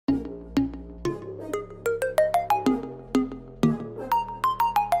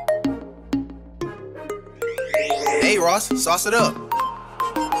Ross, sauce it up.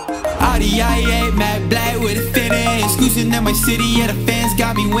 Audi I8, matte black with a finish. Cruising in my city, yeah, the fans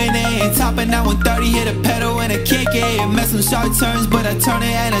got me winning. Topping out 130, hit a pedal and a kick it. Mess some short turns, but I turn it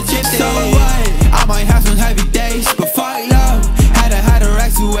and I chip it. So what? I might have some heavy days, but fuck love. Had a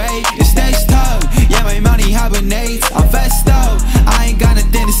racks away, it stays tough. Yeah, my money hibernates, I'm vest up. I ain't got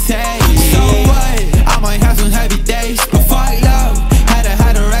nothing to say. So what? I might have some heavy days, but fuck love.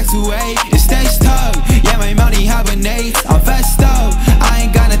 Had a racks away, it stays tough. Yeah, my money hibernates, I'm vest up. I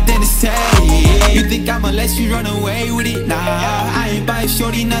ain't got nothing to say. You think I'ma let you run away with it? Nah, I ain't buy a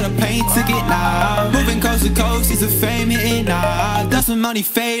shorty, not a plane ticket, nah. Moving coast to coast, it's a fame hitting, nah. That's when money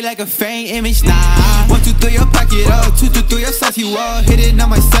fade like a faint image, nah. 1, 2, 3, your pocket up, 2, 2, 3, your saucy wall. Hit it on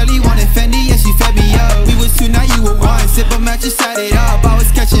my celly, wanted Fendi, and she fed me up. We was two, now you were one, sip a match, just set it up. I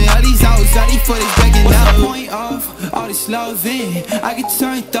was catching Ellie's, I was ready for this breaking up. What's the point of all this loving? I get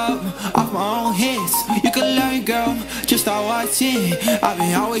turned up off my own hits. You can learn, girl, just start watching. I've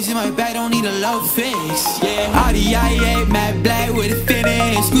been always in my bag, don't need a love fix. Yeah, Audi I8, matte black with a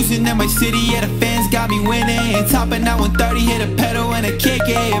finish. Cruising in my city, yeah, the fans got me winning. Topping out 130, hit a pedal and a kick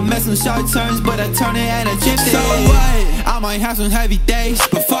it. Mess some short turns, but I turn it and I chip it. So what? I might have some heavy days,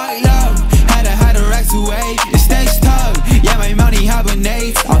 but fuck love. Had a racks away, it stays tough. Yeah, my money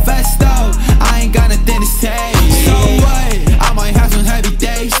hibernates, I'm vest up. I ain't got nothing to say. So what? I might have some heavy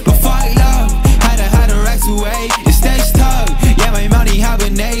days, but fuck love. Had a racks away, it stays tough. Yeah, my money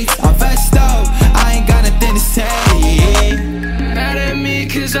hibernates, I'm vest up. I ain't got nothing to say. Mad at me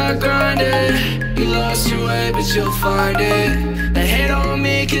cause I grinded. You lost your way but you'll find it. They hate on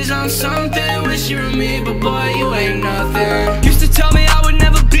me cause I'm something. Wish you were me but boy you ain't nothing. Used to tell me I would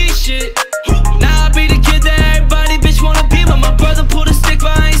never be shit. Now I be the kid that everybody bitch wanna be. But my brother pulled a stick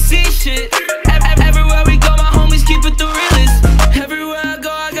but I ain't see shit. Everywhere we go my homies keep it the realest. Everywhere I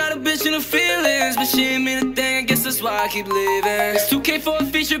go I got a bitch in the feelings. But she ain't mean a thing, I guess that's why I keep living. It's 2K for a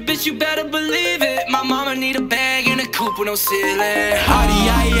feature, bitch you better believe it. My mama need a bag in a coupe with no ceiling. Audi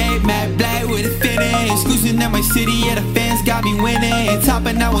I8, matte black with a finish. Cruising in my city, yeah, the fans got me winning.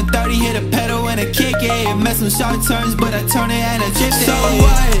 Topping out 130, hit a pedal and a kick it. Mess some short turns, but I turn it and I chip it. So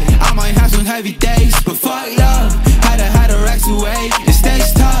what? I might have some heavy days, but fuck love. Had a racks away, it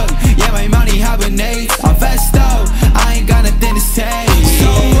stays tough. Yeah, my money hibernates, I'm vest up.